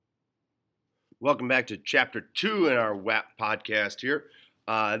Welcome back to Chapter 2 in our WAP podcast here.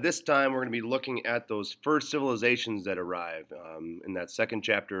 This time we're going to be looking at those first civilizations that arrive in that second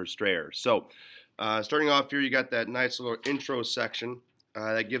chapter of Strayer. So, starting off here, you got that nice little intro section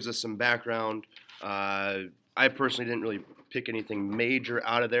that gives us some background. I personally didn't really pick anything major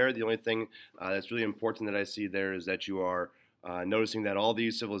out of there. The only thing that's really important that I see there is that you are noticing that all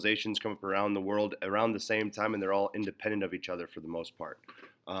these civilizations come up around the world around the same time and they're all independent of each other for the most part.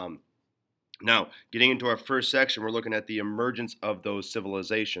 Now, getting into our first section, we're looking at the emergence of those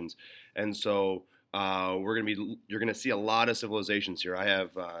civilizations, and so you're gonna see a lot of civilizations here. I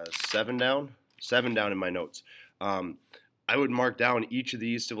have seven down in my notes. Um, I would mark down each of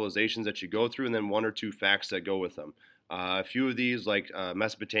these civilizations that you go through, and then one or two facts that go with them. A few of these, like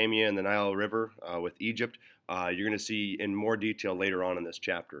Mesopotamia and the Nile River with Egypt, you're going to see in more detail later on in this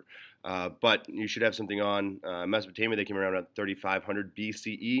chapter. But you should have something on Mesopotamia. They came around at 3500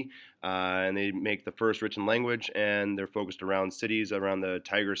 BCE, and they make the first written language, and they're focused around cities around the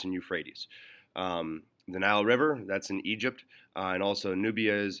Tigris and Euphrates. The Nile River, that's in Egypt, and also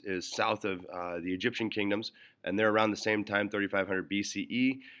Nubia is south of the Egyptian kingdoms, and they're around the same time, 3500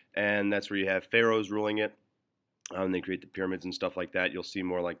 BCE, and that's where you have pharaohs ruling it. They create the pyramids and stuff like that. You'll see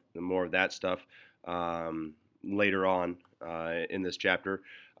more of that stuff later on in this chapter.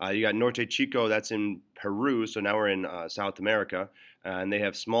 You got Norte Chico, that's in Peru, so now we're in South America, and they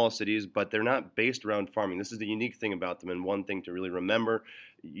have small cities, but they're not based around farming. This is the unique thing about them, and one thing to really remember.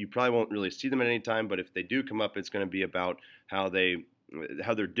 You probably won't really see them at any time, but if they do come up, it's going to be about how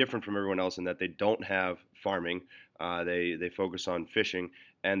they're different from everyone else in that they don't have farming. They focus on fishing,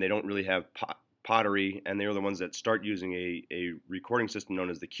 and they don't really have pottery, and they're the ones that start using a recording system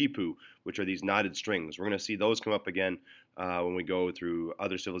known as the quipu, which are these knotted strings. We're going to see those come up again when we go through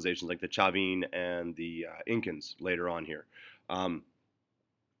other civilizations like the Chavin and the Incans later on here.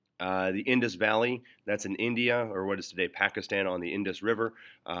 The Indus Valley, that's in India, or what is today Pakistan, on the Indus River.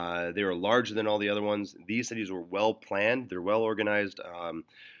 They were larger than all the other ones. These cities were well planned, they're well organized.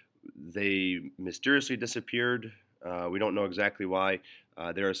 They mysteriously disappeared. We don't know exactly why.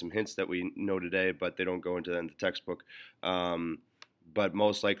 There are some hints that we know today, but they don't go into that in the textbook. But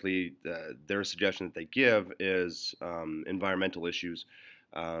most likely, their suggestion that they give is environmental issues.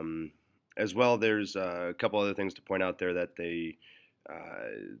 As well, there's a couple other things to point out there that they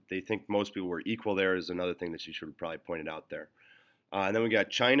think most people were equal. There is another thing that you should have probably pointed out there. And then we got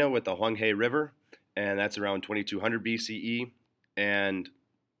China with the Huanghe River, and that's around 2200 BCE. And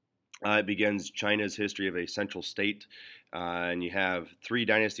it begins China's history of a central state. And you have three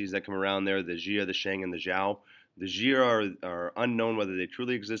dynasties that come around there: the Jia, the Shang, and the Zhao. The Jia are unknown whether they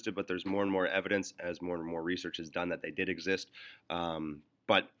truly existed, but there's more and more evidence as more and more research is done that they did exist.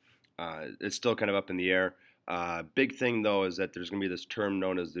 But it's still kind of up in the air. Big thing, though, is that there's going to be this term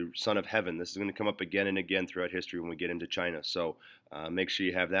known as the Son of Heaven. This is going to come up again and again throughout history when we get into China. So make sure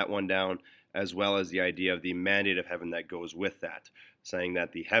you have that one down, as well as the idea of the mandate of heaven that goes with that, saying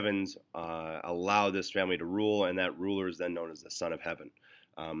that the heavens allow this family to rule, and that ruler is then known as the Son of Heaven.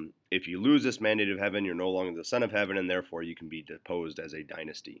 If you lose this mandate of heaven, you're no longer the Son of Heaven, and therefore you can be deposed as a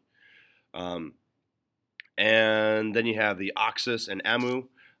dynasty. And then you have the Oxus and Amu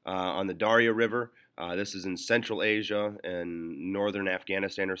on the Darya River. This is in Central Asia and northern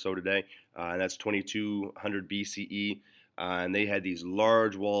Afghanistan or so today, and that's 2200 BCE. And they had these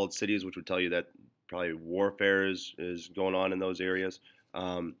large walled cities, which would tell you that probably warfare is going on in those areas.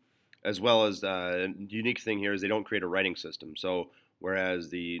 As well as the unique thing here is they don't create a writing system. So whereas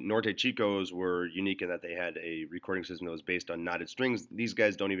the Norte Chicos were unique in that they had a recording system that was based on knotted strings, these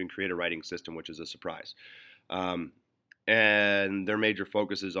guys don't even create a writing system, which is a surprise. And their major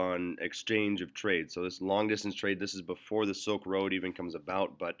focus is on exchange of trade. So this long distance trade, this is before the Silk Road even comes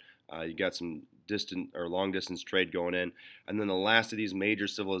about, but you got some distant or long distance trade going in. And then the last of these major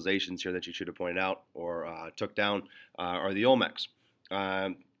civilizations here that you should have pointed out or took down are the Olmecs.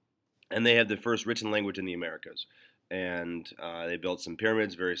 And they had the first written language in the Americas. And they built some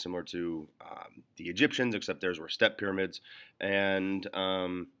pyramids very similar to the Egyptians, except theirs were step pyramids. And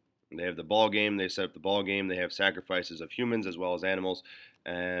they have the ball game. They set up the ball game. They have sacrifices of humans as well as animals,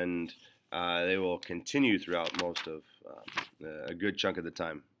 and they will continue throughout most of a good chunk of the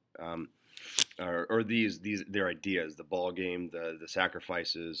time. Or these their ideas, the ball game, the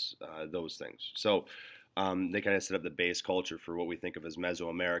sacrifices, those things. So they kind of set up the base culture for what we think of as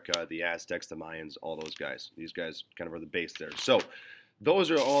Mesoamerica, the Aztecs, the Mayans, all those guys. These guys kind of are the base there. So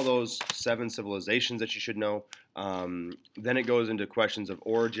those are all those seven civilizations that you should know. Then it goes into questions of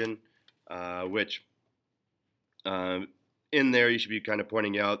origin, which in there you should be kind of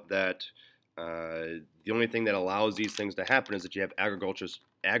pointing out that the only thing that allows these things to happen is that you have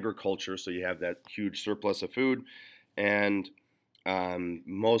agriculture, so you have that huge surplus of food, and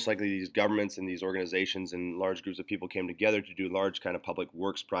most likely these governments and these organizations and large groups of people came together to do large kind of public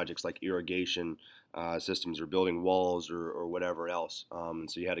works projects like irrigation systems or building walls or whatever else. And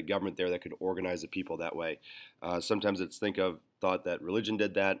so you had a government there that could organize the people that way. Sometimes it's thought that religion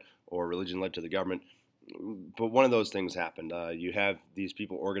did that or religion led to the government. But one of those things happened. You have these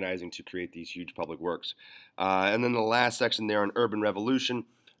people organizing to create these huge public works. And then the last section there on urban revolution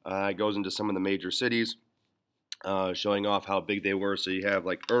goes into some of the major cities. Showing off how big they were. So you have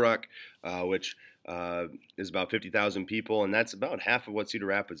like Uruk, which is about 50,000 people, and that's about half of what Cedar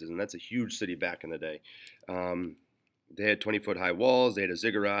Rapids is, and that's a huge city back in the day. They had 20-foot high walls, they had a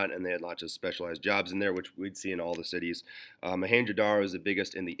ziggurat, and they had lots of specialized jobs in there, which we'd see in all the cities. Mohenjo-Daro is the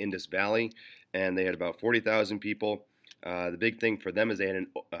biggest in the Indus Valley, and they had about 40,000 people. The big thing for them is they had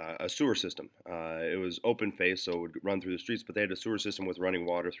a sewer system. It was open faced, so it would run through the streets, but they had a sewer system with running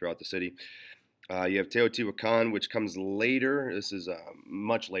water throughout the city. You have Teotihuacan, which comes later. This is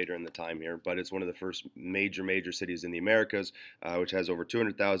much later in the time here, but it's one of the first major cities in the Americas, which has over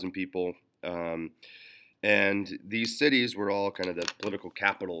 200,000 people. And these cities were all kind of the political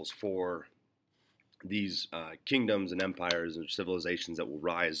capitals for these kingdoms and empires and civilizations that will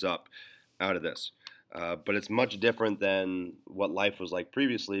rise up out of this. But it's much different than what life was like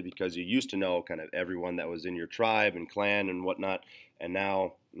previously because you used to know kind of everyone that was in your tribe and clan and whatnot. And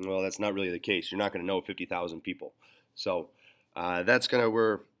now, well, that's not really the case. You're not going to know 50,000 people. So that's kind of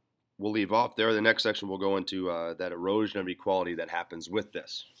where we'll leave off there. The next section we'll go into that erosion of equality that happens with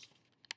this.